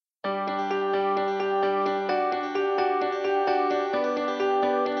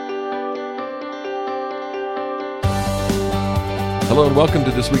Hello and welcome to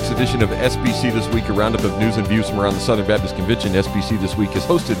this week's edition of SBC This Week, a roundup of news and views from around the Southern Baptist Convention. SBC This Week is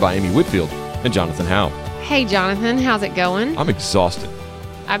hosted by Amy Whitfield and Jonathan Howe. Hey, Jonathan, how's it going? I'm exhausted.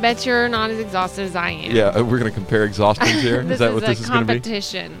 I bet you're not as exhausted as I am. Yeah, we're going to compare exhaustions here. Is that what this is going to be?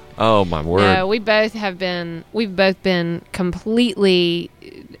 Competition. Oh, my word. No, we've both been completely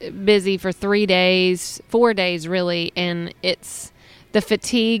busy for 3 days, 4 days really, and the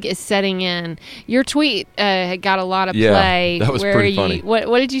fatigue is setting in. Your tweet got a lot of play. Yeah, that was pretty funny. What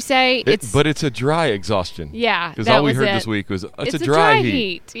did you say? But it's a dry exhaustion. Yeah, because all we heard this week was it's a dry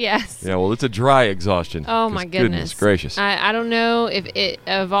heat. Yes. Yeah, well, it's a dry exhaustion. Oh my goodness gracious! I don't know if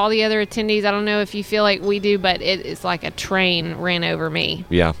of all the other attendees, I don't know if you feel like we do, but it's like a train ran over me.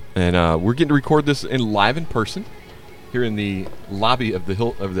 Yeah, and we're getting to record this live in person here in the lobby of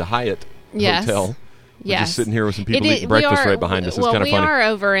the Hyatt Hotel. We're just sitting here with some people eating breakfast right behind us. It's kind of funny. We are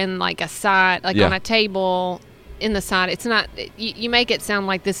over in like a side, on a table in the side. It's not, you make it sound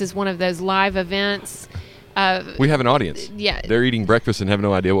like this is one of those live events. We have an audience. Yeah. They're eating breakfast and have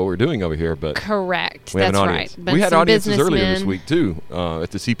no idea what we're doing over here. But correct. We have That's an audience. right. But we had audiences earlier this week, too,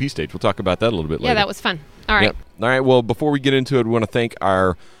 at the CP stage. We'll talk about that a little bit later. Yeah, that was fun. All right. Yep. All right. Well, before we get into it, we want to thank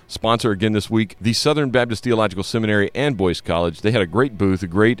our sponsor again this week, the Southern Baptist Theological Seminary and Boyce College. They had a great booth, a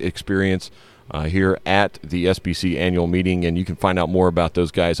great experience here at the SBC annual meeting, and you can find out more about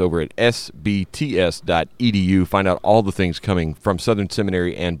those guys over at sbts.edu. Find out all the things coming from Southern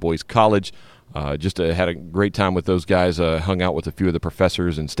Seminary and Boyce College. Just had a great time with those guys, hung out with a few of the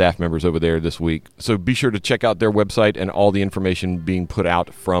professors and staff members over there this week. So be sure to check out their website and all the information being put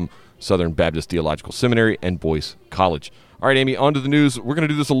out from Southern Baptist Theological Seminary and Boyce College. All right, Amy, on to the news. We're going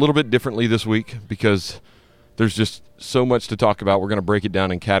to do this a little bit differently this week because there's just so much to talk about. We're going to break it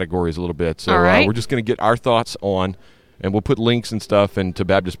down in categories a little bit. So we're just going to get our thoughts on, and we'll put links and stuff into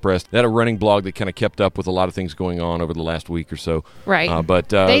Baptist Press. They had a running blog that kind of kept up with a lot of things going on over the last week or so. Right. But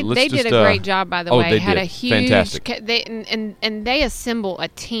they did a great job, by the way. They had did. A huge Fantastic. They assemble a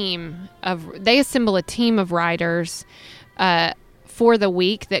team of writers for the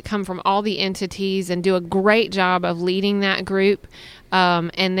week that come from all the entities and do a great job of leading that group.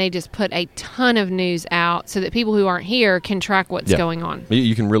 And they just put a ton of news out so that people who aren't here can track what's going on.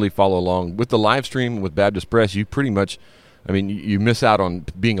 You can really follow along. With the live stream with Baptist Press, you pretty much, you miss out on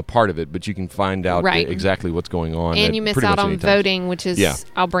being a part of it, but you can find out exactly what's going on. And you miss out on voting, which is,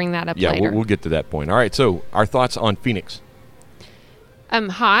 I'll bring that up later. Yeah, we'll get to that point. All right, so our thoughts on Phoenix.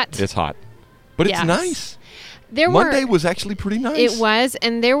 Hot. It's hot. But it's nice. Monday was actually pretty nice. It was,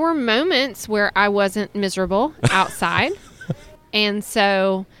 and there were moments where I wasn't miserable outside. And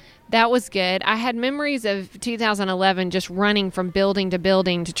so that was good. I had memories of 2011 just running from building to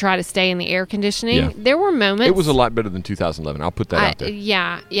building to try to stay in the air conditioning. Yeah. There were moments. It was a lot better than 2011. I'll put that out there.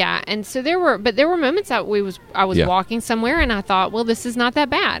 Yeah. And so there were moments that I was walking somewhere and I thought, well, this is not that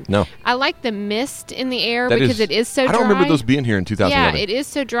bad. No. I like the mist in the air because it is so dry. I don't remember those being here in 2011. Yeah, it is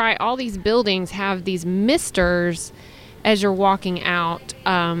so dry. All these buildings have these misters as you're walking out.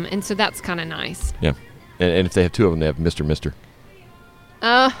 And so that's kind of nice. Yeah. And if they have two of them, they have Mr. Mister.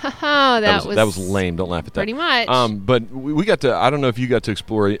 That was lame. Don't laugh at that. Pretty much. But we got to, I don't know if you got to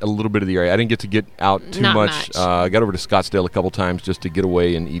explore a little bit of the area. I didn't get to get out too much. I got over to Scottsdale a couple times just to get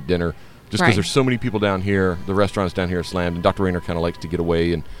away and eat dinner. Just because there's so many people down here. The restaurants down here are slammed, and Dr. Rayner kind of likes to get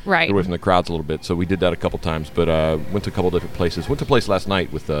away and get away from the crowds a little bit. So we did that a couple times. But went to a couple different places. Went to a place last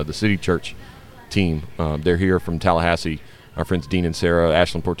night with the City Church team. They're here from Tallahassee. Our friends Dean and Sarah,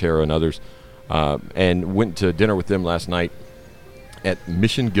 Ashlyn Portero, and others. And went to dinner with them last night at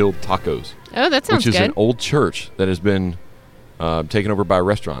Mission Guild Tacos. Oh, that sounds good. Which is an old church that has been taken over by a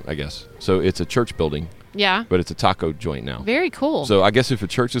restaurant, I guess. So it's a church building. Yeah. But it's a taco joint now. Very cool. So I guess if a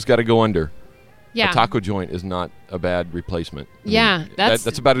church has got to go under, a taco joint is not a bad replacement.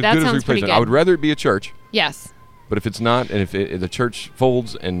 That's about as good as a replacement. I would rather it be a church. Yes. But if it's not, and if the church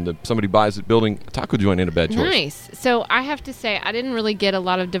folds and somebody buys the building, a taco joint ain't a bad choice. Nice. So I have to say, I didn't really get a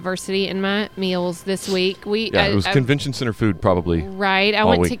lot of diversity in my meals this week. It was convention center food probably. Right. I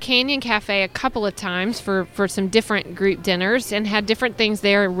went to Canyon Cafe a couple of times for some different group dinners and had different things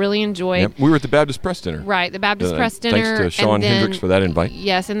there. Really enjoyed. Yep. We were at the Baptist Press dinner. Right, the Baptist Press dinner. Thanks to Sean Hendricks for that invite.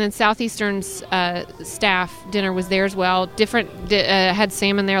 Yes, and then Southeastern's staff dinner was there as well. Had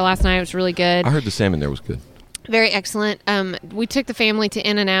salmon there last night. It was really good. I heard the salmon there was good. Very excellent. We took the family to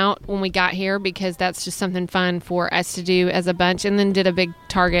In-N-Out when we got here because that's just something fun for us to do as a bunch, and then did a big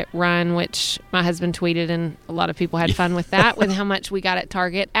Target run, which my husband tweeted, and a lot of people had fun with that, with how much we got at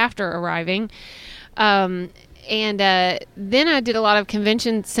Target after arriving. And then I did a lot of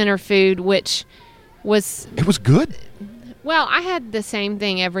convention center food, which was... It was good. Well, I had the same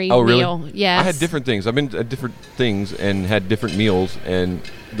thing every Oh, really? meal. Yes. I had different things. I've been at different things and had different meals. And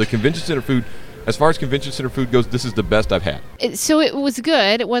the convention center food, as far as convention center food goes, this is the best I've had. So it was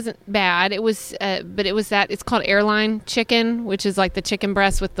good. It wasn't bad. It was, but it was that. It's called airline chicken, which is like the chicken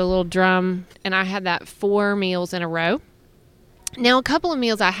breast with the little drum. And I had that 4 meals in a row. Now, a couple of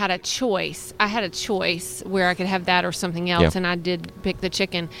meals I had a choice. I had a choice where I could have that or something else, and I did pick the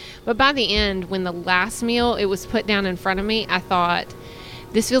chicken. But by the end, when the last meal, it was put down in front of me, I thought,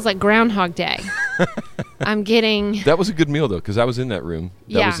 this feels like Groundhog Day. I'm getting... That was a good meal, though, because I was in that room.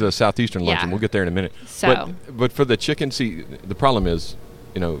 That was the Southeastern luncheon. Yeah. We'll get there in a minute. So. But for the chicken, see, the problem is,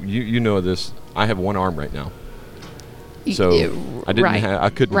 you know this, I have one arm right now. So I didn't I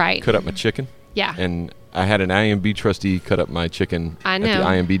couldn't cut up my chicken. Yeah. And I had an IMB trustee cut up my chicken at the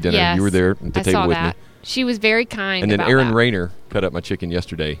IMB dinner. Yes. You were there at the table with me. She was very kind. And then about Erin that. Rayner cut up my chicken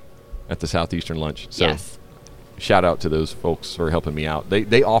yesterday at the Southeastern lunch. So yes. Shout out to those folks for helping me out.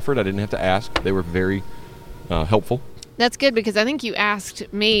 They offered. I didn't have to ask. They were very helpful. That's good, because I think you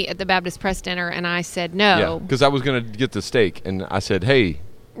asked me at the Baptist Press dinner, and I said no. Yeah, because I was going to get the steak, and I said, hey.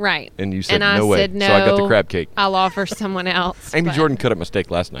 Right. And you said, and no I way. Said, no, so I got the crab cake. I'll offer someone else. Amy Jordan cut up my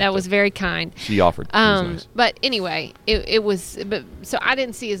steak last night. That was very kind. She offered. It was nice. But anyway, it was. But so I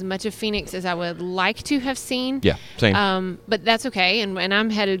didn't see as much of Phoenix as I would like to have seen. Yeah, same. But that's okay. And I'm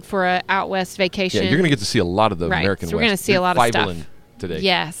headed for a out west vacation. Yeah, you're going to get to see a lot of the American so we're West. going to see a lot of stuff today.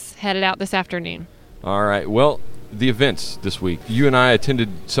 Yes, headed out this afternoon. All right. Well, the events this week. You and I attended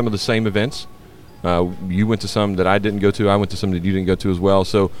some of the same events. You went to some that I didn't go to. I went to some that you didn't go to as well.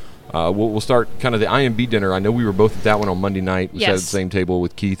 So we'll start kind of the IMB dinner. I know we were both at that one on Monday night. We sat at the same table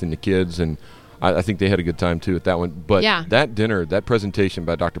with Keith and the kids, and I think they had a good time too at that one. But that dinner, that presentation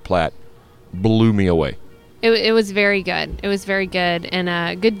by Dr. Platt blew me away. It was very good. It was very good, and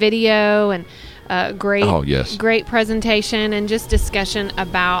a good video, and great presentation, and just discussion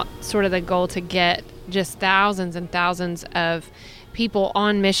about sort of the goal to get just thousands and thousands of people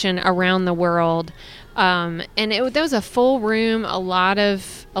on mission around the world. And there was a full room, a lot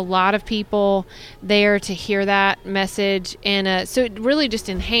of people there to hear that message, and so it really just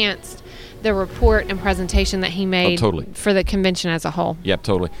enhanced the report and presentation that he made for the convention as a whole. Yeah,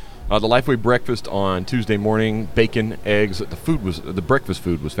 totally. The Lifeway breakfast on Tuesday morning, bacon, eggs. The breakfast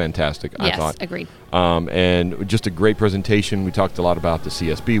food was fantastic. Yes, I thought. Agreed. And just a great presentation. We talked a lot about the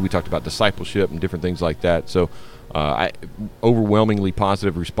CSB. We talked about discipleship and different things like that. So, overwhelmingly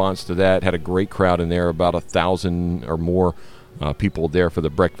positive response to that. Had a great crowd in there, about 1,000 or more people there for the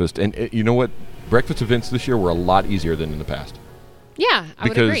breakfast. And you know what? Breakfast events this year were a lot easier than in the past. Yeah, I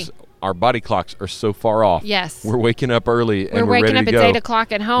would agree. Because our body clocks are so far off. Yes. We're waking up early and we're waking ready up to go. at 8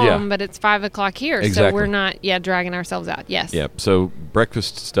 o'clock at home, but it's 5 o'clock here. Exactly. So we're not dragging ourselves out. Yes. Yeah. So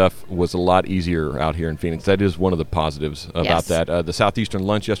breakfast stuff was a lot easier out here in Phoenix. That is one of the positives about that. The Southeastern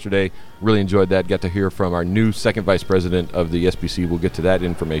lunch yesterday, really enjoyed that. Got to hear from our new second vice president of the SBC. We'll get to that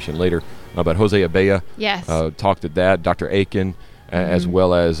information later. But Jose Abella talked at that. Dr. Aiken, as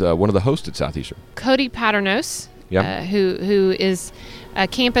well as one of the hosts at Southeastern. Cody Paternos, who is a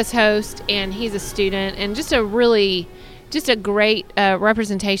campus host, and he's a student, and just a great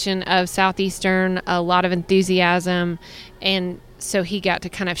representation of Southeastern, a lot of enthusiasm, and so he got to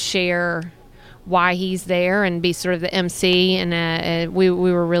kind of share why he's there and be sort of the MC, and we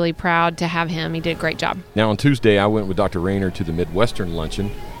were really proud to have him. He did a great job. Now on Tuesday, I went with Dr. Rayner to the Midwestern luncheon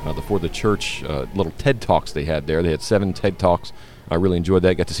before the church, little TED Talks they had there. They had 7 TED Talks. I really enjoyed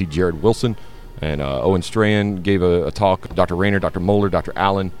that. Got to see Jared Wilson. And Owen Strahan gave a talk, Dr. Rayner, Dr. Moeller, Dr.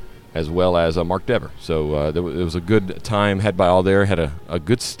 Allen, as well as Mark Dever. So it was a good time had by all there. Had a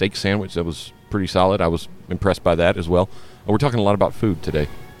good steak sandwich that was pretty solid. I was impressed by that as well. We're talking a lot about food today.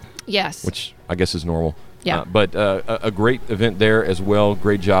 Yes. Which I guess is normal. Yeah. But a great event there as well.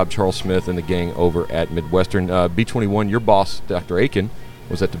 Great job, Charles Smith and the gang over at Midwestern. B21, your boss, Dr. Aiken,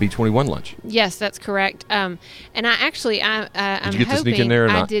 was at the B21 lunch. Yes, that's correct. And did you get to sneak in there or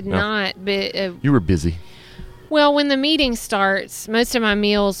not? I did not. But you were busy. Well, when the meeting starts, most of my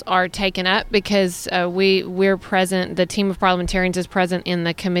meals are taken up because we're present. The team of parliamentarians is present in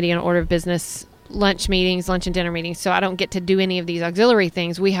the Committee on Order of Business lunch and dinner meetings. So I don't get to do any of these auxiliary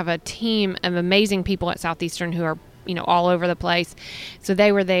things. We have a team of amazing people at Southeastern who are all over the place. So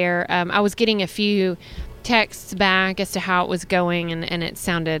they were there. I was getting a few texts back as to how it was going, and it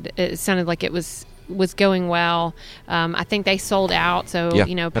sounded like it was going well. I think they sold out, so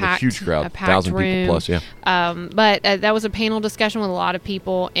packed, a huge crowd, a packed 1,000 room. people plus. But that was a panel discussion with a lot of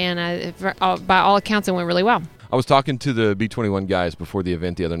people, and by all accounts, it went really well. I was talking to the B21 guys before the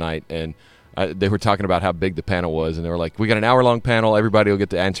event the other night, and they were talking about how big the panel was, and they were like, "We got an hour-long panel. Everybody will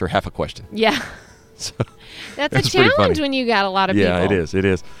get to answer half a question." Yeah. So That's a That's pretty challenge funny. when you got a lot of people. yeah, it is. It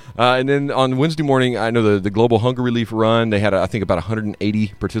is. And then on Wednesday morning, I know the Global Hunger Relief Run. They had, I think, about 180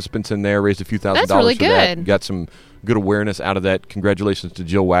 participants in there. Raised a few $1,000s That's really for that. good. Got some good awareness out of that. Congratulations to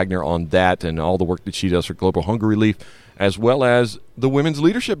Jill Wagner on that and all the work that she does for Global Hunger Relief, as well as the Women's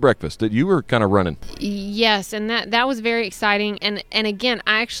Leadership Breakfast that you were kind of running. Yes, and that was very exciting. And again,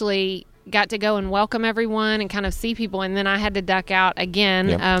 I actually got to go and welcome everyone and kind of see people, and then I had to duck out again.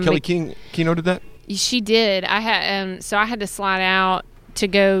 Yeah. Kelly King keynoted that. She did. I had so I had to slide out to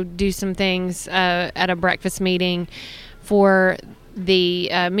go do some things at a breakfast meeting for the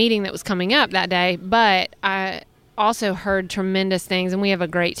meeting that was coming up that day. But I also heard tremendous things, and we have a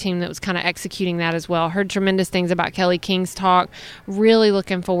great team that was kind of executing that as well. Heard tremendous things about Kelly King's talk. Really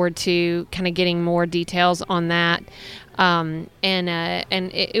looking forward to kind of getting more details on that. And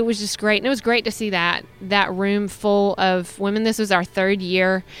it was just great. And it was great to see that room full of women. This was our third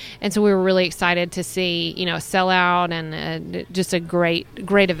year. And so we were really excited to see, a sellout and just a great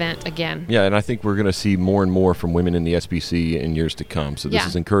event again. Yeah, and I think we're going to see more and more from women in the SBC in years to come. So this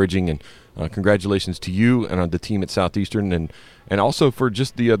is encouraging, and congratulations to you and on the team at Southeastern, and also for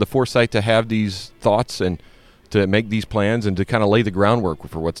just the foresight to have these thoughts and to make these plans and to kind of lay the groundwork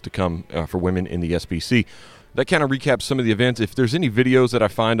for what's to come for women in the SBC. That kind of recaps some of the events. If there's any videos that I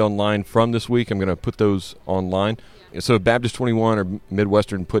find online from this week, I'm going to put those online. So Baptist 21 or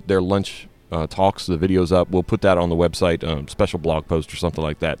Midwestern put their lunch talks, the videos up. We'll put that on the website, special blog post or something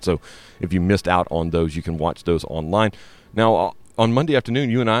like that. So if you missed out on those, you can watch those online. Now, on Monday afternoon,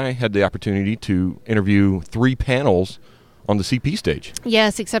 you and I had the opportunity to interview 3 panels on the CP stage.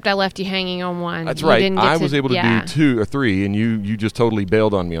 Yes, except I left you hanging on one. That's You right. didn't get I was able to yeah. do 2 or 3, and you just totally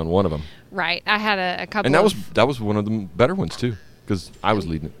bailed on me on one of them. Right. I had a couple And of... that was one of the better ones, too, because I was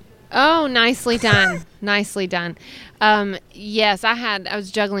leading it. Oh, nicely done. Nicely done. Yes, I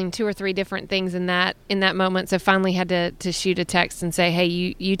was juggling 2 or 3 different things in that moment, so finally had to shoot a text and say, hey,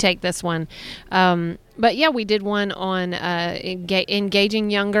 you take this one. But yeah, we did one on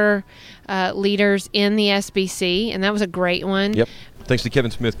engaging younger leaders in the SBC, and that was a great one. Yep. Thanks to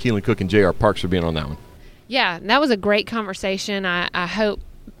Kevin Smith, Keelan Cook, and J.R. Parks for being on that one. Yeah, that was a great conversation. I hope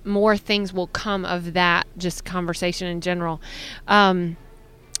more things will come of that, just conversation in general.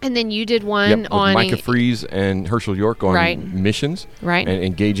 And then you did one with on Micah Fries and Herschel York on Right. missions, Right. and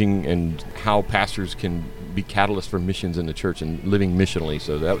engaging and how pastors can be catalysts for missions in the church and living missionally.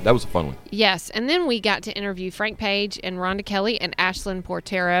 So that was a fun one. Yes, and then we got to interview Frank Page and Rhonda Kelly and Ashlyn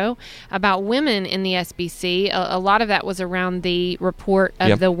Portero about women in the SBC. A lot of that was around the report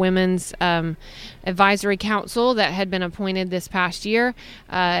of the Women's Advisory Council that had been appointed this past year,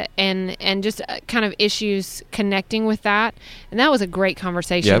 and just kind of issues connecting with that. And that was a great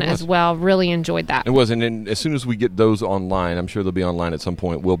conversation as well. Really enjoyed that. It was, and then as soon as we get those online, I'm sure they'll be online at some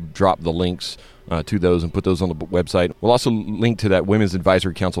point, we'll drop the links to those and put those on the website. We'll also link to that Women's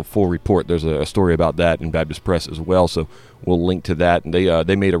Advisory Council full report. There's a story about that in Baptist Press as well, so we'll link to that. And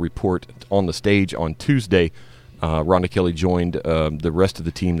they made a report on the stage on Tuesday. Rhonda Kelly joined the rest of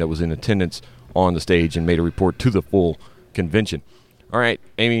the team that was in attendance on the stage and made a report to the full convention. All right,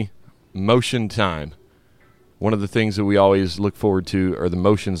 Amy, motion time. One of the things that we always look forward to are the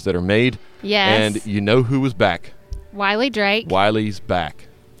motions that are made. Yes. And you know who was back? Wiley Drake. Wiley's back.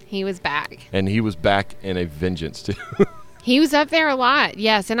 He was back. And he was back in a vengeance, too. He was up there a lot,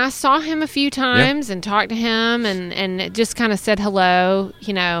 yes. And I saw him a few times and talked to him and just kind of said hello,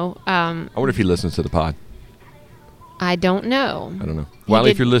 I wonder if he listens to the pod. I don't know. I don't know.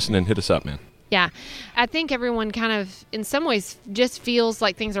 Wiley, if you're listening, hit us up, man. Yeah. I think everyone kind of, in some ways, just feels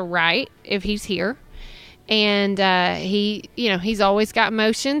like things are right if he's here. And he's always got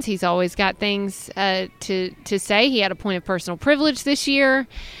motions. He's always got things to say. He had a point of personal privilege this year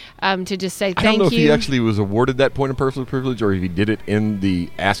to just say thank you. I don't know if he actually was awarded that point of personal privilege or if he did it in the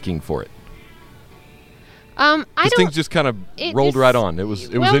asking for it. Things just kind of rolled right on. It was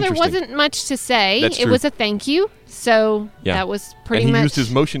interesting. There wasn't much to say. That's it true. was a thank you. So that was pretty much. And he used his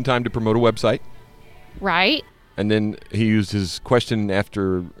motion time to promote a website. Right. And then he used his question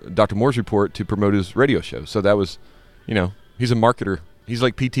after Dr. Moore's report to promote his radio show. So that was, he's a marketer. He's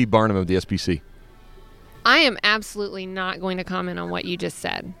like P.T. Barnum of the SBC. I am absolutely not going to comment on what you just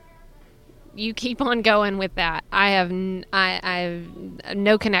said. You keep on going with that. I have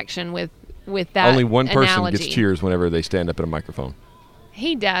no connection with that. Only one person analogy. gets cheers whenever they stand up at a microphone.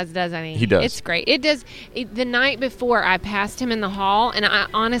 He does, doesn't he? He does. It's great. It does. The night before, I passed him in the hall, and I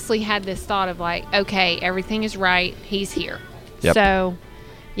honestly had this thought of like, okay, everything is right. He's here. Yep. So,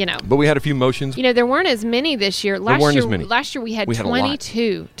 But we had a few motions. There weren't as many this year. Weren't as many. Last year we had We had a lot.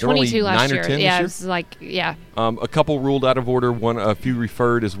 22. There were only 22 last 9 or year. 10 Yeah, it this was like, yeah. A couple ruled out of order. A few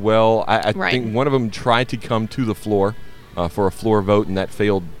referred as well. I Right. think one of them tried to come to the floor for a floor vote, and that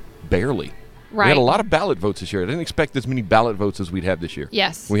failed barely. Right. We had a lot of ballot votes this year. I didn't expect as many ballot votes as we'd have this year.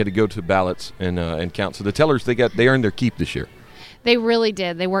 Yes. We had to go to ballots and count. So the tellers, they earned their keep this year. They really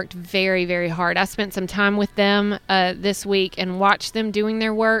did. They worked very, very hard. I spent some time with them this week and watched them doing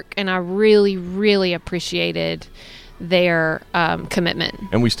their work, and I really, really appreciated their commitment.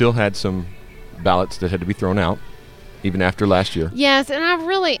 And we still had some ballots that had to be thrown out, even after last year. Yes, and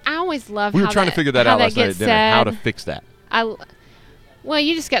I always love We how were trying to figure that how out last night at gets dinner, said. how to fix that. Well,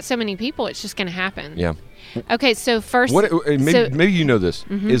 you just got so many people, it's just going to happen. Yeah. Okay, so first... Maybe you know this.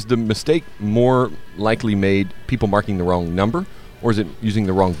 Mm-hmm. Is the mistake more likely made people marking the wrong number, or is it using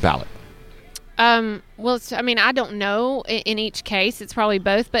the wrong ballot? Well, I don't know in each case. It's probably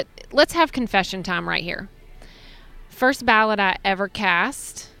both, but let's have confession time right here. First ballot I ever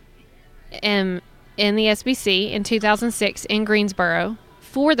cast in the SBC in 2006 in Greensboro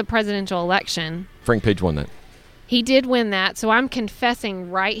for the presidential election. Frank Page won that. He did win that, so I'm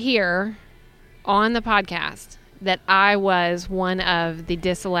confessing right here on the podcast that I was one of the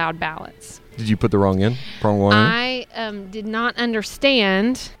disallowed ballots. Did you put the wrong one in? I did not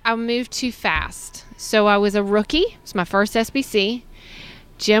understand. I moved too fast. So I was a rookie. It's my first SBC.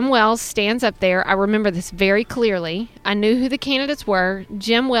 Jim Wells stands up there. I remember this very clearly. I knew who the candidates were.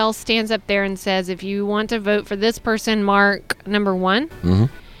 Jim Wells stands up there and says, if you want to vote for this person, mark number 1. Mm-hmm.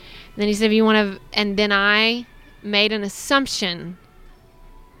 Then he said, if you want to... And then I made an assumption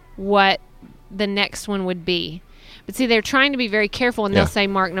what the next one would be. But see, they're trying to be very careful, and they'll say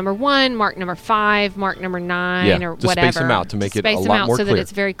mark number 1, mark number 5, mark number 9, or to whatever. Space them out to make it a space lot them out more so clear. that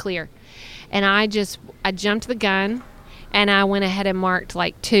it's very clear. And I jumped the gun, and I went ahead and marked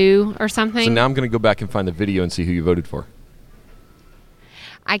like 2 or something. So now I'm going to go back and find the video and see who you voted for.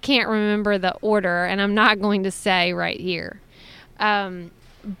 I can't remember the order, and I'm not going to say right here.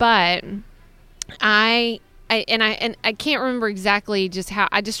 But I can't remember exactly just how.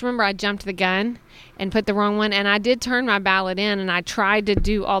 I just remember I jumped the gun and put the wrong one, and I did turn my ballot in, and I tried to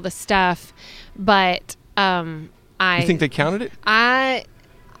do all the stuff, but You think they counted it?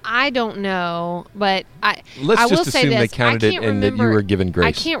 I don't know, but Let's I will just say assume this. they counted it and that you were given grace.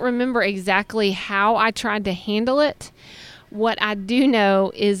 I can't remember exactly how I tried to handle it. What I do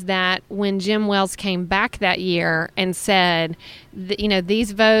know is that when Jim Wells came back that year and said,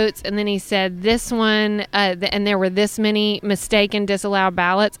 these votes, and then he said this one, and there were this many mistaken disallowed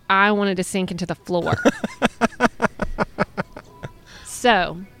ballots, I wanted to sink into the floor.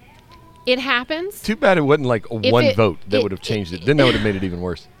 So, it happens. Too bad it wasn't like one vote that would have changed it. Then that would have made it even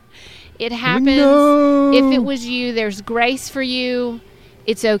worse. It happens. No. If it was you, there's grace for you.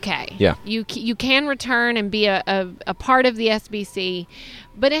 It's okay. Yeah. You can return and be a part of the SBC,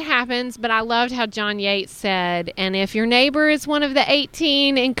 but it happens. But I loved how John Yates said, and if your neighbor is one of the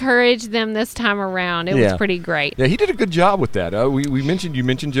 18, encourage them this time around. It was pretty great. Yeah, he did a good job with that. You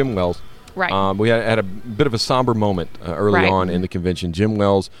mentioned Jim Wells. Right. We had a bit of a somber moment early on in the convention. Jim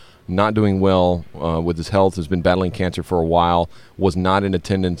Wells, not doing well with his health, has been battling cancer for a while, was not in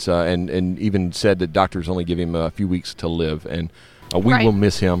attendance, and even said that doctors only give him a few weeks to live. And we will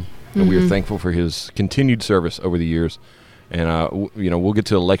miss him. Mm-hmm. We are thankful for his continued service over the years. And, we'll get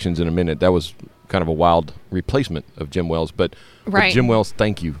to elections in a minute. That was kind of a wild replacement of Jim Wells. But Jim Wells,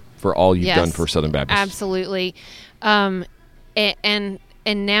 thank you for all you've done for Southern Baptist. Absolutely. And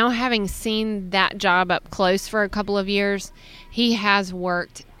now having seen that job up close for a couple of years, he has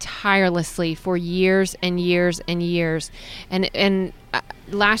worked tirelessly for years and years and years. And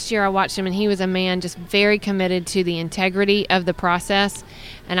last year I watched him, and he was a man just very committed to the integrity of the process,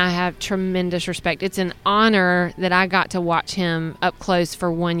 and I have tremendous respect. It's an honor that I got to watch him up close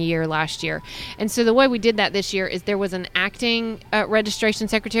for 1 year last year. And so the way we did that this year is there was an acting registration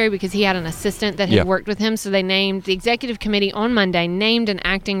secretary because he had an assistant that had worked with him, so they named the executive committee on Monday, named an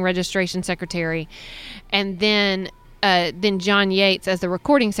acting registration secretary, and then John Yates, as the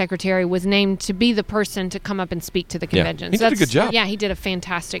recording secretary, was named to be the person to come up and speak to the convention. He did a good job. Yeah, he did a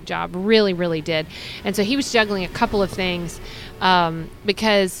fantastic job. Really, really did. And so he was juggling a couple of things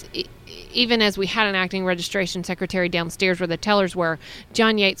because even as we had an acting registration secretary downstairs where the tellers were,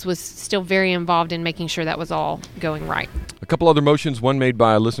 John Yates was still very involved in making sure that was all going right. A couple other motions, one made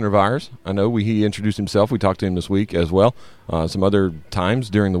by a listener of ours. I know he introduced himself. We talked to him this week as well, some other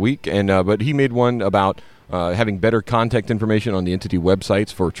times during the week. But he made one about having better contact information on the entity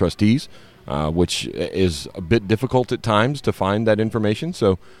websites for trustees, which is a bit difficult at times to find that information.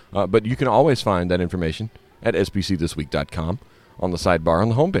 So, but you can always find that information at sbcthisweek.com. on the sidebar on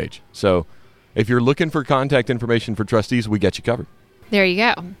the homepage. So if you're looking for contact information for trustees, we got you covered. There you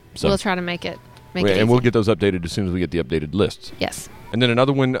go. So- We'll try to make it And easy. we'll get those updated as soon as we get the updated lists. Yes. And then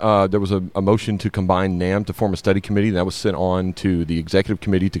another one, there was a motion to combine NAM to form a study committee. That was sent on to the executive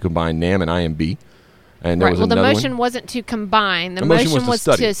committee to combine NAM and IMB. And there Right. was Well, the another motion one. wasn't to combine. The motion motion was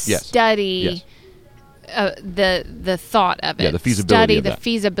was to to study. Yes. study the thought of it. Yeah, the feasibility Study of the that.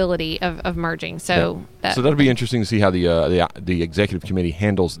 feasibility of merging. So So that'll be interesting to see how the executive committee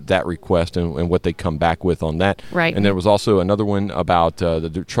handles that request and what they come back with on that. Right. And there was also another one about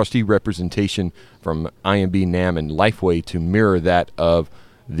the trustee representation from IMB, NAM, and Lifeway to mirror that of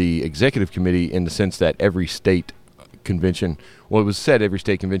the executive committee in the sense that every state convention, well, it was said every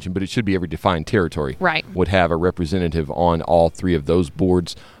state convention, but it should be every defined territory, Right. would have a representative on all three of those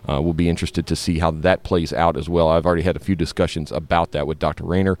boards. We'll be interested to see how that plays out as well. I've already had a few discussions about that with Dr.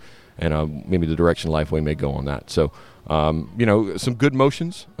 Rayner, and maybe the direction Lifeway may go on that. So, some good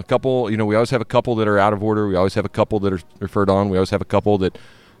motions. A couple, we always have a couple that are out of order. We always have a couple that are referred on. We always have a couple that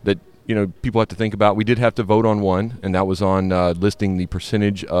people have to think about. We did have to vote on one, and that was on listing the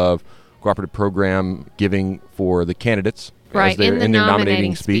percentage of cooperative program giving for the candidates Right, as they're in the their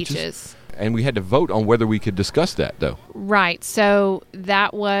nominating speeches. speeches. And we had to vote on whether we could discuss that, though. Right. So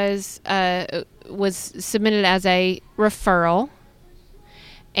that was submitted as a referral,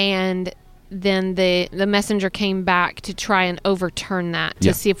 and then the messenger came back to try and overturn that to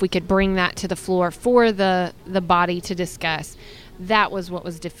Yeah. see if we could bring that to the floor for the body to discuss. That was what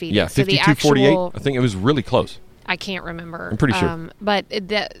was defeated. Yeah, So the 52-48. actual, I think it was really close. I can't remember. I'm pretty sure. But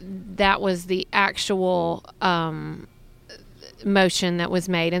that was the actual motion that was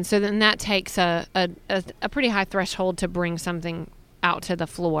made, and so then that takes a pretty high threshold to bring something out to the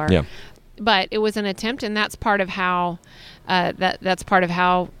floor. Yeah. But it was an attempt, and that's part of how that's part of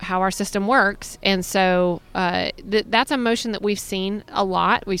how our system works. And so that's a motion that we've seen a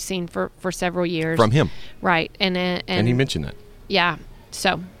lot. We've seen for several years From him. right? And And he mentioned that. yeah.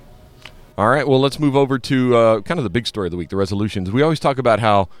 So All right, well, let's move over to kind of the big story of the week, the resolutions. We always talk about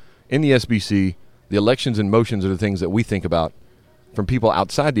how in the SBC, the elections and motions are the things that we think about. From people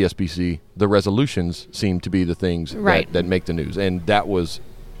outside the SBC, the resolutions seem to be the things Right. that make the news. And that was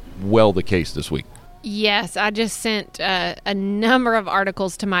well the case this week. yes, I just sent a number of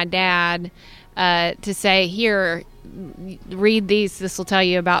articles to my dad to say, here, read these. This will tell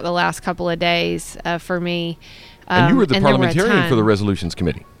you about the last couple of days for me. And you were the and there were a parliamentarian for the ton. resolutions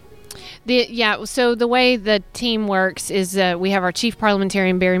committee. So the way the team works is we have our chief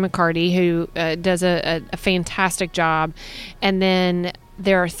parliamentarian, Barry McCarty, who does a fantastic job. And then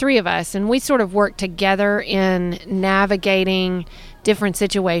there are three of us, and we sort of work together in navigating different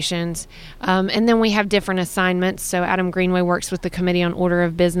situations. And then we have different assignments. So Adam Greenway works with the Committee on Order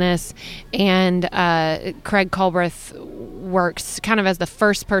of Business, and Craig Culbreth works kind of as the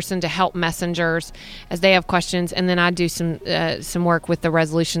first person to help messengers as they have questions, and then I do some work with the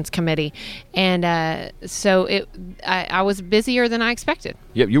Resolutions Committee. And so I was busier than I expected.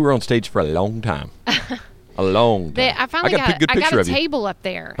 Yep, you were on stage for a long time. A long time. I finally got a good picture a of you. table up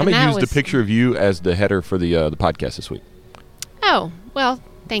there. I'm and going to that use the was- picture of you as the header for the podcast this week. Oh, well,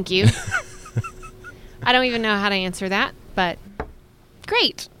 thank you. I don't even know how to answer that, but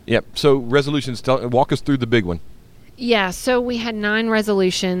great. Yep, so resolutions, walk us through the big one. Yeah, so we had 9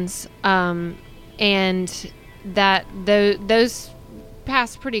 resolutions, and those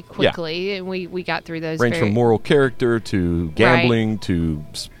passed pretty quickly, and we got through those. Range from moral character to gambling to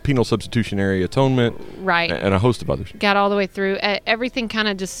penal substitutionary atonement, right, and a host of others. got all the way through. Everything kind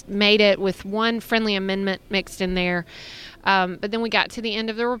of just made it with one friendly amendment mixed in there. But then we got to the end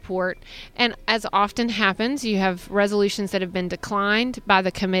of the report, and as often happens, you have resolutions that have been declined by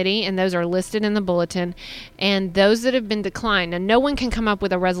the committee, and those are listed in the bulletin. And those that have been declined, and no one can come up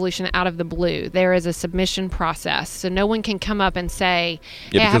with a resolution out of the blue. There is a submission process, so no one can come up and say,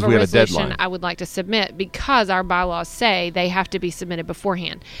 "Hey, I have because a we have a resolution deadline. I would like to submit," because our bylaws say they have to be submitted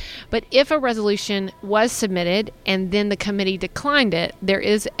beforehand. But if a resolution was submitted and then the committee declined it, there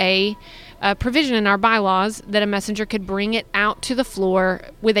is a provision in our bylaws that a messenger could bring it out to the floor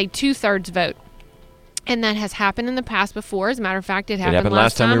with a 2/3 vote. And that has happened in the past before. As a matter of fact, it happened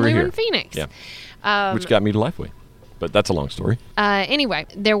last time we were here. in Phoenix. Yeah. Which got me to Lifeway. But that's a long story. Anyway,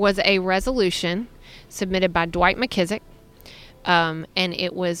 there was a resolution submitted by Dwight McKissick, and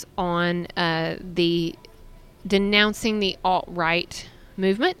it was on the denouncing the alt-right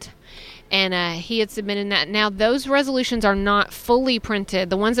movement. And he had submitted that. Now, those resolutions are not fully printed.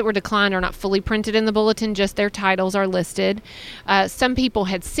 The ones that were declined are not fully printed in the bulletin. Just their titles are listed. Some people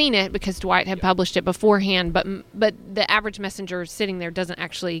had seen it because Dwight had published it beforehand, but the average messenger sitting there doesn't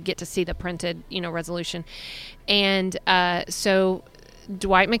actually get to see the printed, resolution. And so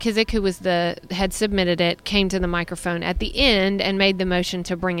Dwight McKissick, who had submitted it, came to the microphone at the end and made the motion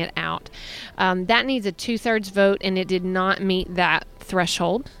to bring it out. That needs a 2/3 vote, and it did not meet that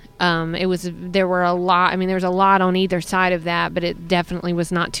threshold. There was a lot on either side of that, but it definitely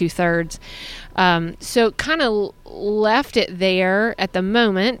was not 2/3. So it kind of left it there at the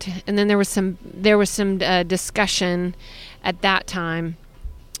moment. And then there was some discussion at that time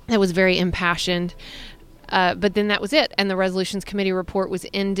that was very impassioned. But then that was it. And the Resolutions Committee report was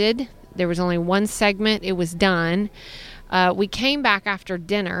ended. There was only one segment. It was done. We came back after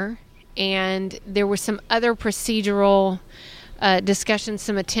dinner, and there were some other procedural discussions,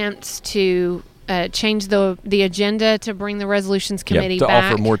 some attempts to change the agenda to bring the Resolutions Committee to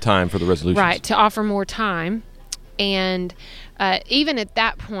back. offer more time for the resolutions. Right, to offer more time. And even at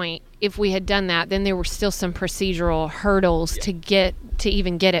that point, if we had done that, then there were still some procedural hurdles to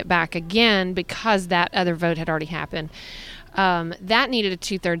even get it back again because that other vote had already happened. That needed a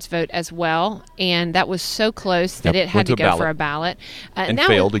 2/3 vote as well, and that was so close that it had to go for a ballot. And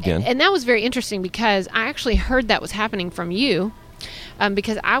failed again. And that was very interesting because I actually heard that was happening from you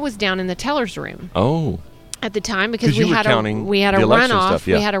because I was down in the teller's room. Oh. At the time, because you we were had counting a the election runoff. stuff,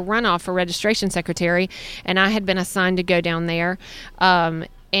 yeah. We had a runoff for registration secretary, and I had been assigned to go down there.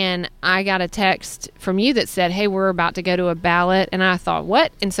 And I got a text from you that said, "Hey, we're about to go to a ballot." And I thought,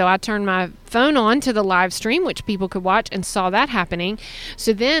 what? And so I turned my phone on to the live stream, which people could watch, and saw that happening.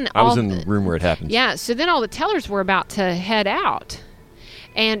 So then I was in the room where it happened. Yeah. So then all the tellers were about to head out.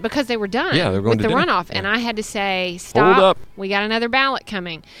 And because they were done they were going with to the dinner. runoff. Yeah. And I had to say, stop. Hold up. We got another ballot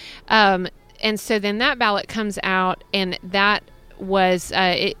coming. And so then that ballot comes out, and that was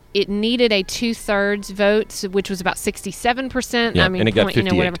it needed a 2/3 vote, which was about 67%. Yeah, and it got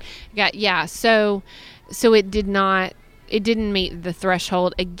 58. Whatever. So it didn't meet the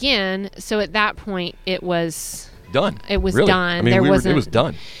threshold again. So at that point, it was done. It was really. done. I mean, it was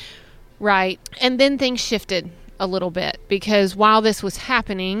done. Right. And then things shifted a little bit because while this was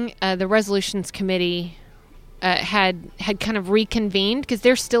happening, the Resolutions Committee had kind of reconvened because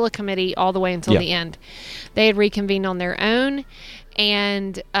there's still a committee all the way until the end. They had reconvened on their own,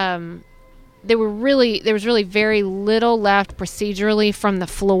 and there was really very little left procedurally from the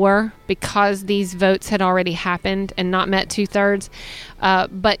floor because these votes had already happened and not met 2/3.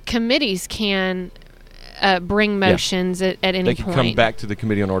 But committees can bring motions at any point. They can come back to the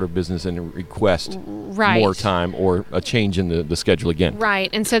Committee on Order of Business and request more time or a change in the schedule again. Right.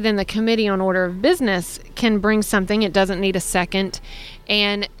 And so then the Committee on Order of Business can bring something. It doesn't need a second.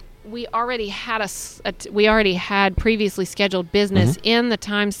 And we already had previously scheduled business in the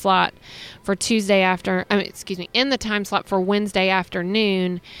time slot for in the time slot for Wednesday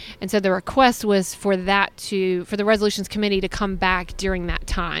afternoon. And so the request was for the Resolutions Committee to come back during that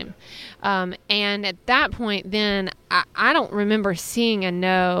time. And at that point, then I don't remember seeing a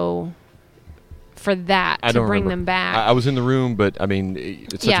no for that to bring them back. I was in the room, but I mean,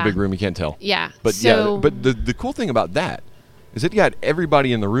 it's such a big room, you can't tell. Yeah. But but the cool thing about that is it got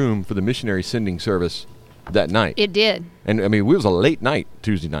everybody in the room for the missionary sending service that night. It did. And I mean, it was a late night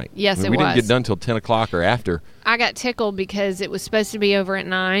Tuesday night. Yes, we it was. We didn't get done till 10 o'clock or after. I got tickled because it was supposed to be over at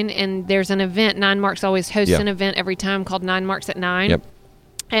 9, and there's an event. 9 Marks always hosts an event every time called 9 Marks at 9. Yep.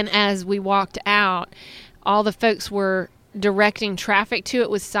 And as we walked out, all the folks were directing traffic to it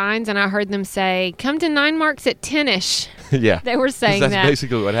with signs, and I heard them say, "Come to 9 Marks at 10-ish." Yeah. They were saying that's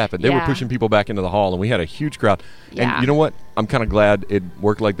basically what happened. They were pushing people back into the hall, and we had a huge crowd. Yeah. And you know what? I'm kind of glad it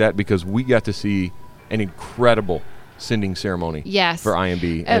worked like that because we got to see an incredible sending ceremony for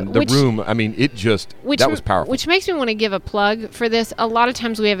IMB. And the room, I mean, that was powerful. Which makes me want to give a plug for this. A lot of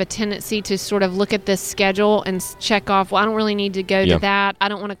times we have a tendency to sort of look at this schedule and check off, well, I don't really need to go to that. I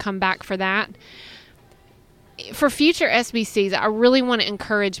don't want to come back for that. For future SBCs, I really want to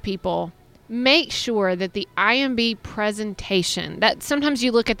encourage people, make sure that the IMB presentation, that sometimes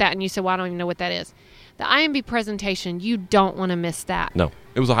you look at that and you say, well, I don't even know what that is. The IMB presentation, you don't want to miss that. No,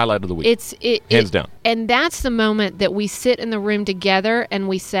 it was a highlight of the week. Hands down. And that's the moment that we sit in the room together and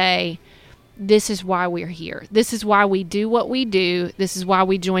we say, this is why we're here. This is why we do what we do. This is why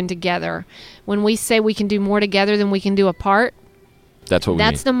we join together. When we say we can do more together than we can do apart, that's what we mean.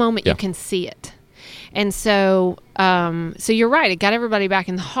 That's the moment you can see it. And so so you're right, it got everybody back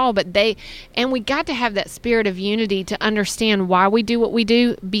in the hall, but we got to have that spirit of unity to understand why we do what we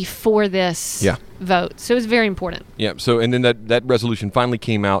do before this vote. So it was very important. Yeah. So and then that resolution finally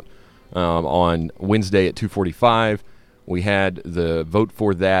came out on Wednesday at 2:45. We had the vote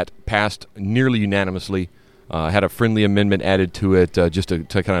for that passed nearly unanimously. Had a friendly amendment added to it just to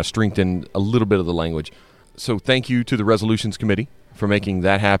kind of strengthen a little bit of the language. So thank you to the Resolutions Committee for making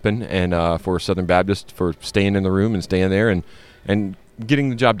that happen, and for Southern Baptist for staying in the room and staying there and getting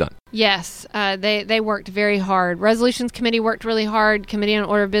the job done. Yes, they worked very hard. Resolutions Committee worked really hard. Committee on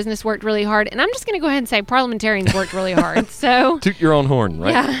Order of Business worked really hard. And I'm just going to go ahead and say parliamentarians worked really hard. So toot your own horn,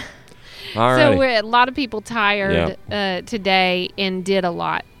 right? Yeah. All right. So we're a lot of people tired today and did a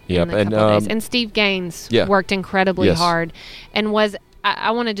lot in the couple of days. And Steve Gaines worked incredibly hard and was.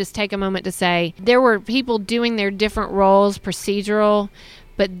 I want to just take a moment to say there were people doing their different roles, procedural,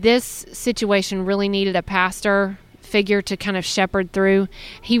 but this situation really needed a pastor figure to kind of shepherd through.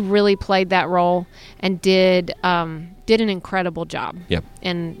 He really played that role and did an incredible job. Yep.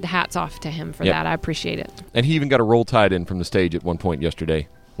 And hats off to him for that. I appreciate it. And he even got a Roll Tide in from the stage at one point yesterday,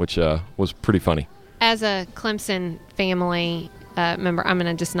 which was pretty funny. As a Clemson family member, I'm going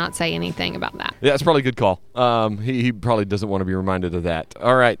to just not say anything about that. Yeah, that's probably a good call. He probably doesn't want to be reminded of that.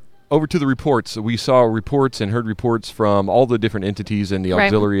 All right, over to the reports. We saw reports and heard reports from all the different entities in the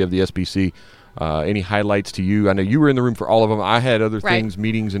auxiliary of the SBC. Any highlights to you? I know you were in the room for all of them. I had other things,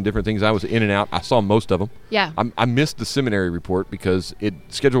 meetings and different things. I was in and out. I saw most of them. Yeah. I missed the seminary report because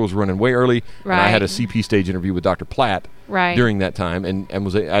schedule was running way early, and I had a CP stage interview with Dr. Platt during that time, and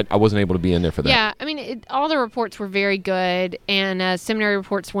I wasn't able to be in there for that. Yeah, I mean, all the reports were very good, and seminary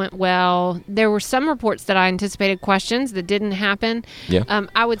reports went well. There were some reports that I anticipated questions that didn't happen. Yeah.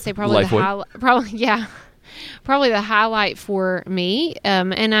 I would say probably probably the highlight for me,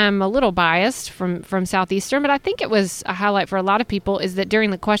 and I'm a little biased from Southeastern, but I think it was a highlight for a lot of people, is that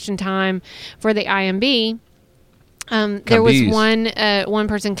during the question time for the IMB, there was one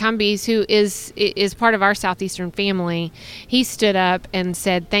person, Kambiz, who is part of our Southeastern family. He stood up and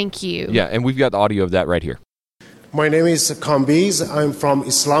said, "Thank you." Yeah, and we've got the audio of that right here. My name is Kambiz. I'm from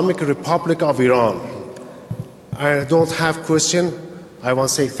Islamic Republic of Iran. I don't have question. I want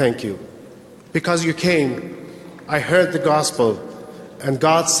to say thank you. Because you came, I heard the gospel, and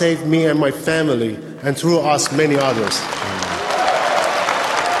God saved me and my family, and through us, many others.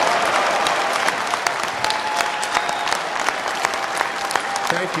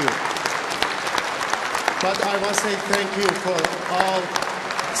 Thank you. But I want to say thank you for all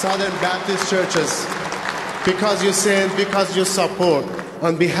Southern Baptist churches, because you send, because you support.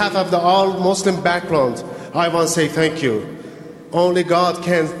 On behalf of the all Muslim background, I want to say thank you. Only God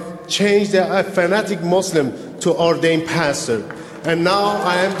can change the fanatic Muslim to ordained pastor. And now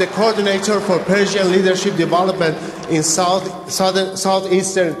I am the coordinator for Persian Leadership Development in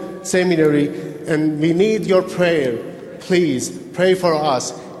Southeastern Seminary, and we need your prayer. Please pray for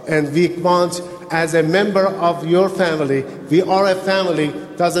us. And we want, as a member of your family, we are a family,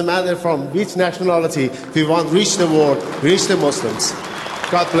 doesn't matter from which nationality, we want to reach the world, reach the Muslims.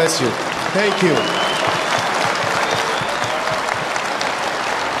 God bless you. Thank you.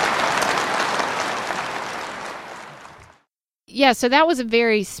 Yeah, so that was a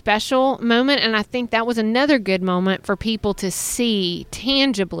very special moment, and I think that was another good moment for people to see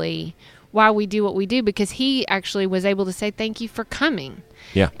tangibly why we do what we do, because he actually was able to say thank you for coming.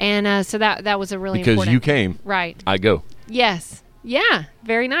 Yeah. And so that was a really because important... you came. Right. I go. Yes. Yeah,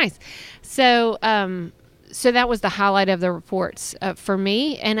 very nice. So so that was the highlight of the reports for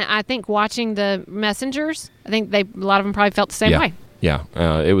me, and I think watching the messengers, I think a lot of them probably felt the same way. Yeah,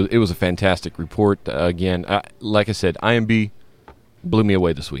 it was a fantastic report. Again, like I said, IMB blew me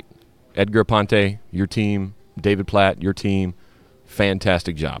away this week. Edgar Aponte, your team, David Platt, your team,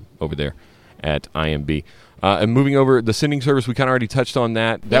 fantastic job over there at IMB. And moving over, the sending service, we kind of already touched on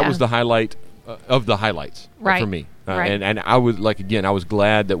that. That was the highlight of the highlights for me. And I was, I was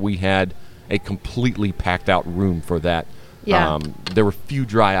glad that we had a completely packed out room for that. Yeah. There were few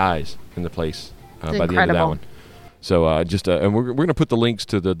dry eyes in the place by the end of that one. So and we're going to put the links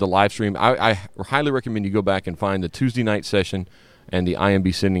to the live stream. I highly recommend you go back and find the Tuesday night session and the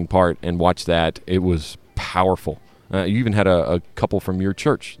IMB sending part and watch that. It was powerful. You even had a couple from your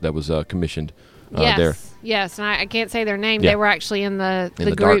church that was commissioned there. Yes, and I can't say their name. Yeah. They were actually in the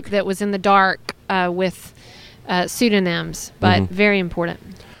group dark. that was in the dark with pseudonyms, but very important.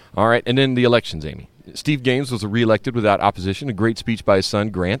 All right, and then the elections, Amy. Steve Gaines was reelected without opposition. A great speech by his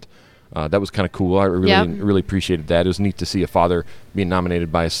son, Grant. That was kind of cool. I really appreciated that. It was neat to see a father being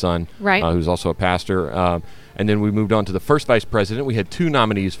nominated by his son, right? Who's also a pastor. And then we moved on to the first vice president. We had 2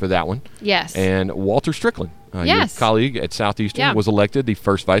 nominees for that one. Yes. And Walter Strickland, your Yes. colleague at Southeastern, Yeah. was elected the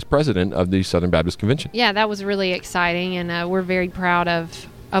first vice president of the Southern Baptist Convention. Yeah, that was really exciting, and we're very proud of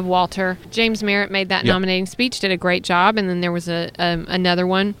Walter. James Merritt made that Yep. nominating speech, did a great job, and then there was another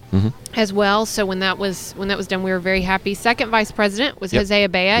one as well. So when that was done, we were very happy. Second vice president was Yep. Hosea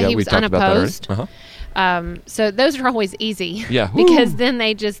Bea. Yeah, He we was talked about that already. unopposed. Uh-huh. So those are always easy. Yeah. Because Woo. then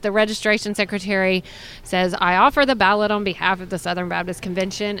the registration secretary says, I offer the ballot on behalf of the Southern Baptist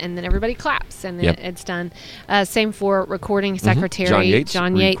Convention, and then everybody claps, and Yep. it's done. Same for recording secretary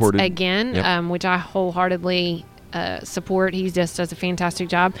John Yates recorded. again, Yep. which I wholeheartedly support. He just does a fantastic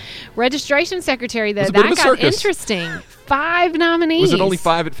job. Registration secretary, though, It's a bit that of a got circus. interesting. 5 nominees. Was it only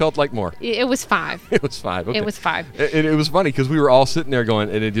 5? It felt like more. It was 5. It was 5. Okay. It was 5. And it was funny because we were all sitting there going,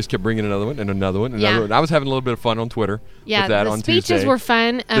 and it just kept bringing another one and another one and another Yeah. one. I was having a little bit of fun on Twitter Yeah, with that the on speeches Tuesday. were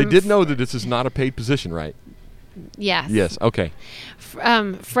fun. They did know that this is not a paid position, right? Yes. Yes. Okay.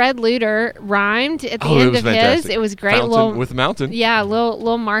 Fred Luter rhymed at the Oh, it end was of fantastic. his. It was great. Fountain with Mountain. Yeah, a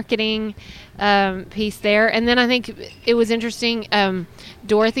little marketing piece there. And then I think it was interesting.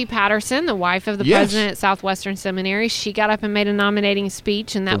 Dorothy Patterson, the wife of the Yes. president at Southwestern Seminary, she got up and made a nominating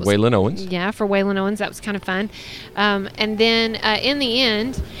speech, and that For was Waylon Owens. Yeah, for Waylon Owens, that was kind of fun. And then in the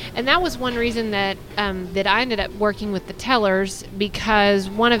end, and that was one reason that that I ended up working with the tellers, because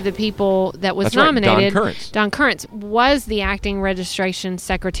one of the people that was That's right, Don nominated, Currents. Don Currents, was the acting registration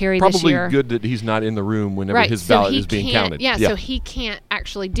secretary this Probably year. good that he's not in the room whenever Right, his so ballot he is being can't- counted. Yeah, so he can't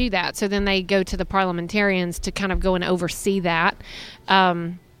actually do that. So then they go to the parliamentarians to kind of go and oversee that.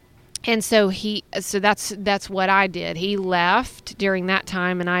 And so that's what I did. He left during that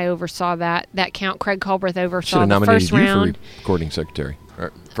time, and I oversaw that count. Craig Culbreth Should oversaw have the nominated first you round. for recording secretary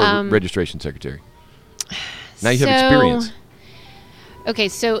or for registration secretary. Now you have So- experience. Okay,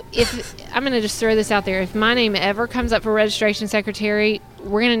 so if I'm going to just throw this out there, if my name ever comes up for registration secretary,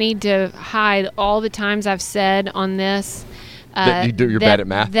 we're going to need to hide all the times I've said on this You're bad at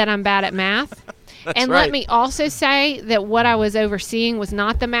math? That I'm bad at math. And right. let me also say that what I was overseeing was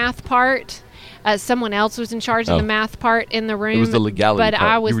not the math part. Someone else was in charge of the math part in the room. It was the legality but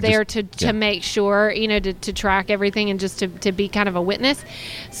part. I You was were there just- to make sure, to track everything and just to be kind of a witness.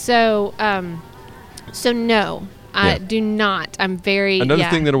 So no, I do not. I'm very Another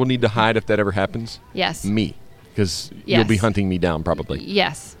thing that we'll need to hide if that ever happens. Yes. Me, because you'll be Yes. hunting me down probably.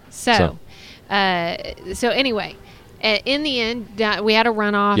 Yes. So anyway, in the end, we had a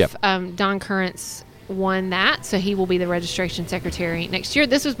runoff. Yep. Don Currents won that, so he will be the registration secretary next year.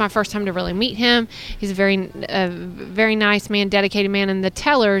 This was my first time to really meet him. He's a very nice man, dedicated man. And the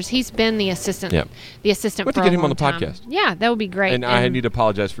tellers, he's been the assistant. Yep. The assistant. We'll have for to get a him on long the time. podcast. Yeah, that would be great. And I need to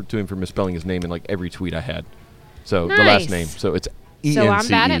apologize to him for misspelling his name in like every tweet I had. So the Nice. last name. So it's E-N-C-E, So I'm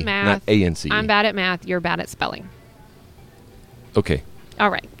bad at math. not A-N-C-E. I'm bad at math. You're bad at spelling. Okay. All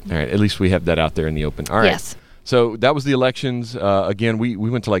right. All right. At least we have that out there in the open. All right. Yes. So that was the elections. Again, we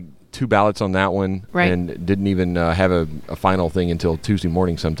went to like 2 ballots on that one, Right. and didn't even have a final thing until Tuesday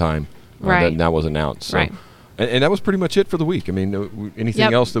morning sometime. Right. That was announced. So. Right. And that was pretty much it for the week. I mean, anything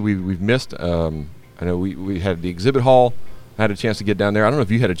Yep. else that we've missed? I know we had the exhibit hall. I had a chance to get down there. I don't know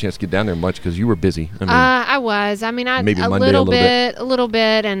if you had a chance to get down there much because you were busy. I mean, I was. I mean, maybe a Monday little a little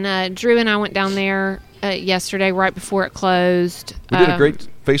bit, and Drew and I went down there yesterday right before it closed. we did a great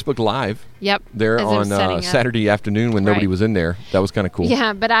Facebook Live Yep. there as it was on setting up. Saturday afternoon when nobody Right. was in there. That was kind of cool.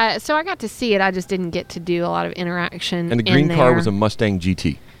 Yeah, but I got to see it. I just didn't get to do a lot of interaction. And the in green car there. was a Mustang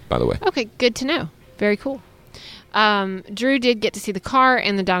GT, by the way. Okay, good to know. Very cool. Drew did get to see the car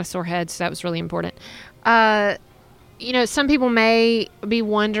and the dinosaur head, so that was really important. Some people may be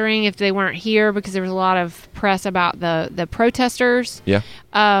wondering if they weren't here because there was a lot of press about the protesters. Yeah.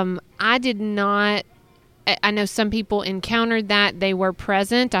 I did not. I know some people encountered that. They were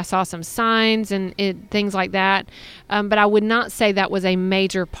present. I saw some signs and things like that. But I would not say that was a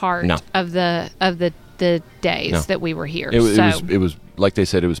major part No. of the days No. that we were here. It was like they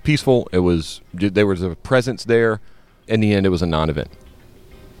said. It was peaceful. There was a presence there. In the end, it was a non-event.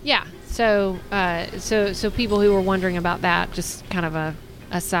 Yeah. So people who were wondering about that, just kind of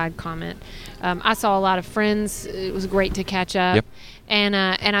a side comment. I saw a lot of friends. It was great to catch up. Yep. And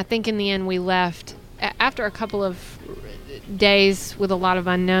I think in the end we left after a couple of days with a lot of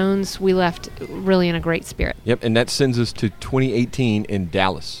unknowns. We left really in a great spirit. Yep, and that sends us to 2018 in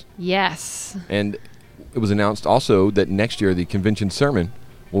Dallas. Yes. And it was announced also that next year the convention sermon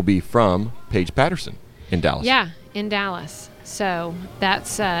will be from Paige Patterson in Dallas. Yeah, in Dallas. So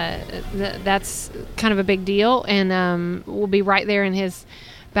that's kind of a big deal, and we'll be right there in his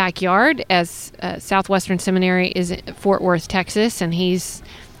backyard as Southwestern Seminary is in Fort Worth, Texas, and he's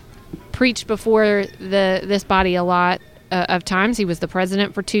preached before this body a lot of times. He was the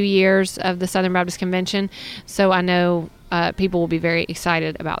president for 2 years of the Southern Baptist Convention, so I know people will be very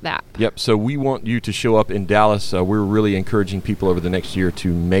excited about that. Yep, so we want you to show up in Dallas. We're really encouraging people over the next year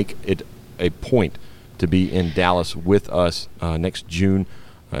to make it a point to be in Dallas with us next June.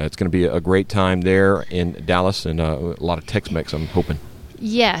 It's going to be a great time there in Dallas, and a lot of Tex-Mex, I'm hoping.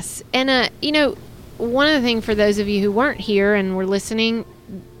 Yes, and one of the things for those of you who weren't here and were listening,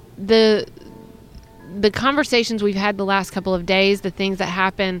 the conversations we've had the last couple of days, the things that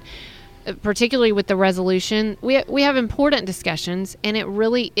happen, particularly with the resolution, we have important discussions, and it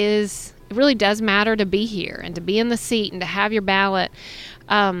really does matter to be here and to be in the seat and to have your ballot.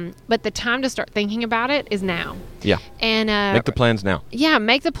 But the time to start thinking about it is now. Yeah. And make the plans now. Yeah,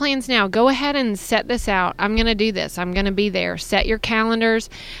 make the plans now. Go ahead and set this out. I'm going to do this. I'm going to be there. Set your calendars.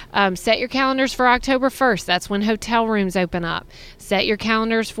 Set your calendars for October 1st. That's when hotel rooms open up. Set your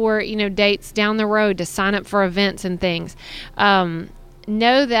calendars for, dates down the road to sign up for events and things.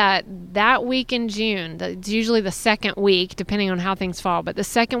 Know that week in June, it's usually the second week, depending on how things fall, but the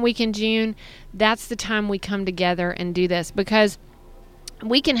second week in June, that's the time we come together and do this, because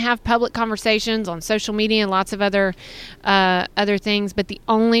we can have public conversations on social media and lots of other things, but the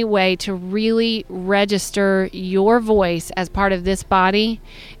only way to really register your voice as part of this body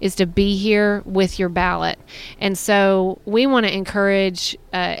is to be here with your ballot. And so we want to encourage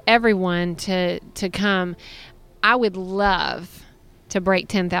everyone to come. I would love to break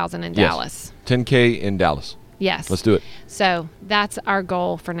 10,000 in Dallas. 10K in Dallas. Yes. Let's do it. So that's our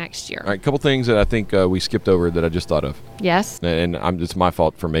goal for next year. All right, a couple things that I think we skipped over that I just thought of. Yes. And it's my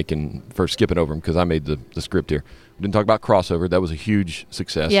fault for skipping over them, because I made the script here. We didn't talk about crossover. That was a huge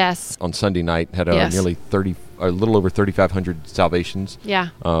success. Yes. On Sunday night, had nearly a little over 3,500 salvations. Yeah.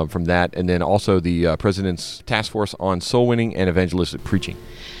 From that, and then also the President's Task Force on Soul Winning and Evangelistic Preaching.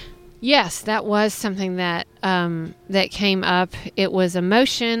 Yes, that was something that that came up. It was a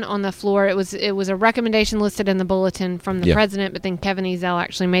motion on the floor. It was a recommendation listed in the bulletin from the president, but then Kevin Ezell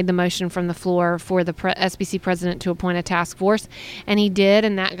actually made the motion from the floor for the SBC president to appoint a task force, and he did,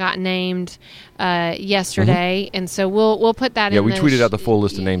 and that got named yesterday. And so we'll put that in. Yeah, we tweeted out the full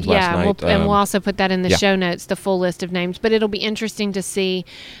list of names last night. And we'll also put that in the show notes, the full list of names. But it'll be interesting to see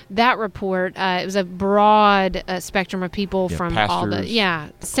that report. It was a broad spectrum of people from pastors. all the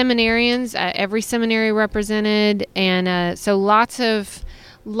seminarians, every seminary represented, and so lots of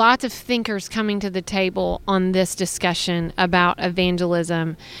thinkers coming to the table on this discussion about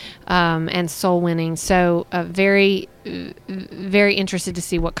evangelism and soul winning. So very, very interested to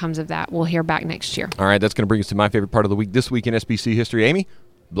see what comes of that. We'll hear back next year. All right, that's going to bring us to my favorite part of the week, This Week in SBC History. Amy,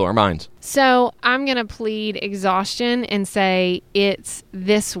 blow our minds. So I'm going to plead exhaustion and say it's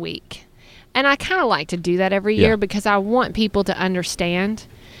this week. And I kind of like to do that every year because I want people to understand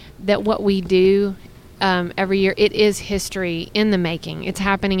that what we do every year, it is history in the making. It's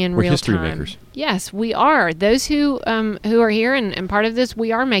happening in real time. We're history makers. Yes, we are. Those who are here and part of this,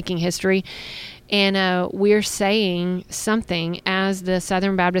 we are making history. And we're saying something as the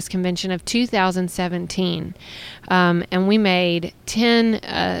Southern Baptist Convention of 2017. And we made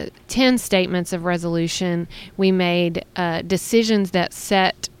 10 statements of resolution. We made decisions that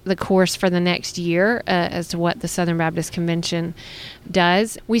set the course for the next year as to what the Southern Baptist Convention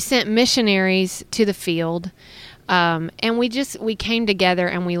does. We sent missionaries to the field, and we came together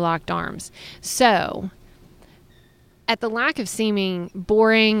and we locked arms. So, at the lack of seeming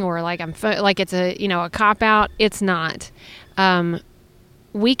boring or like it's a cop out, it's not.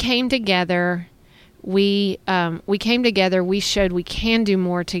 We came together. We came together. We showed we can do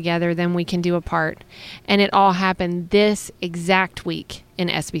more together than we can do apart, and it all happened this exact week in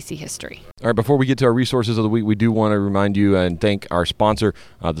SBC history. All right, before we get to our resources of the week, we do want to remind you and thank our sponsor,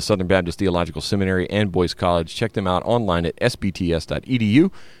 the Southern Baptist Theological Seminary and Boyce College. Check them out online at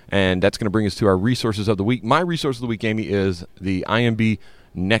sbts.edu, and that's going to bring us to our resources of the week. My resource of the week, Amy, is the IMB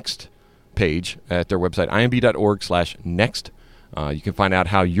Next page at their website, imb.org/next. You can find out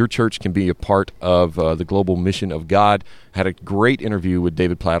how your church can be a part of the global mission of God. Had a great interview with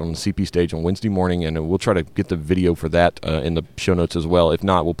David Platt on the CP stage on Wednesday morning, and we'll try to get the video for that in the show notes as well. If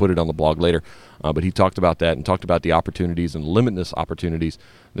not, we'll put it on the blog later. But he talked about that and talked about the opportunities and limitless opportunities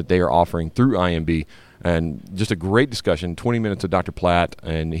that they are offering through IMB. And just a great discussion, 20 minutes of Dr. Platt,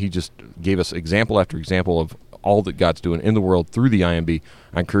 and he just gave us example after example of all that God's doing in the world through the IMB.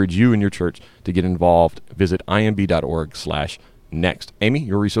 I encourage you and your church to get involved. Visit imb.org/next. Amy,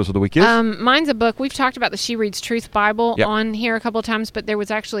 your resource of the week is? Mine's a book. We've talked about the She Reads Truth Bible on here a couple of times, but there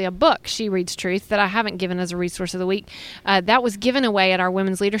was actually a book, She Reads Truth, that I haven't given as a resource of the week. That was given away at our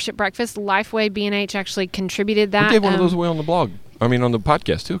Women's Leadership Breakfast. Lifeway B&H actually contributed that. We gave one of those away on the blog. on the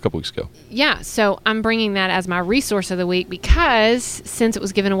podcast too a couple weeks ago. Yeah, so I'm bringing that as my resource of the week because since it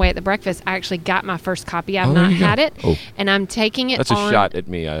was given away at the breakfast, I actually got my first copy. I've not had it, and I'm taking it That's a shot at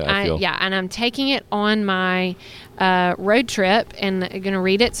me, I feel. Yeah, and I'm taking it on my road trip and going to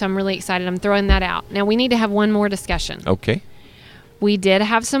read it, so I'm really excited. I'm throwing that out. Now, we need to have one more discussion. Okay. We did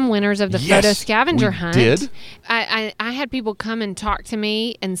have some winners of the photo scavenger hunt. Did. I had people come and talk to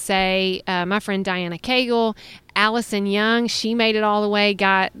me and say, my friend Diana Cagle, Allison Young, she made it all the way,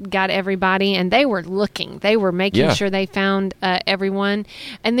 got everybody, and they were looking. They were making sure they found everyone.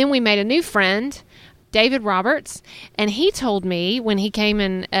 And then we made a new friend, David Roberts, and he told me when he came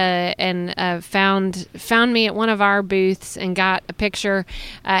and found me at one of our booths and got a picture,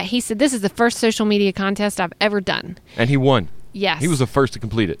 he said, this is the first social media contest I've ever done. And he won. Yes. He was the first to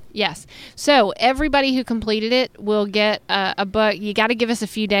complete it. Yes. So everybody who completed it will get a book. You got to give us a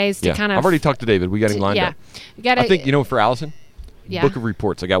few days to kind of... I've already talked to David. We got him lined up. You gotta, I think, for Allison, book of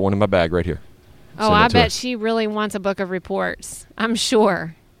reports. I got one in my bag right here. Oh, I bet she really wants a book of reports. I'm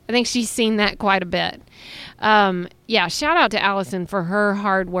sure. I think she's seen that quite a bit. Shout out to Allison for her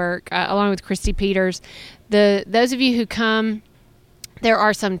hard work, along with Christy Peters. Those of you who come... There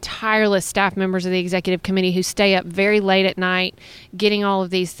are some tireless staff members of the executive committee who stay up very late at night getting all of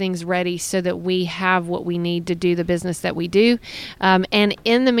these things ready so that we have what we need to do the business that we do. And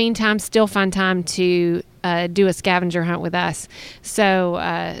in the meantime, still find time to do a scavenger hunt with us. So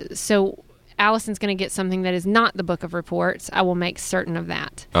Allison's going to get something that is not the book of reports. I will make certain of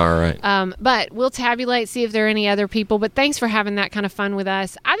that. All right. But we'll tabulate, see if there are any other people. But thanks for having that kind of fun with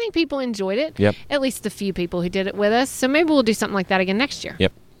us. I think people enjoyed it. Yep. At least the few people who did it with us. So maybe we'll do something like that again next year.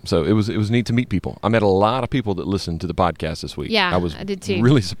 Yep. So it was neat to meet people. I met a lot of people that listened to the podcast this week. Yeah, I did too.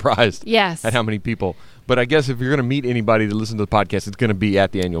 Really surprised. Yes. At how many people. But I guess if you're going to meet anybody to listen to the podcast, it's going to be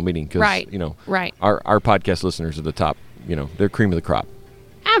at the annual meeting because right. Our podcast listeners are the top. They're cream of the crop.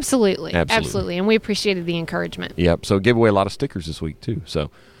 Absolutely. And we appreciated the encouragement. Yep. So gave away a lot of stickers this week too. So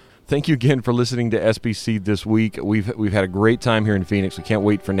thank you again for listening to SBC this week. We've had a great time here in Phoenix. We can't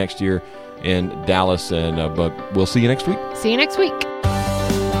wait for next year in Dallas, but we'll see you next week. See you next week.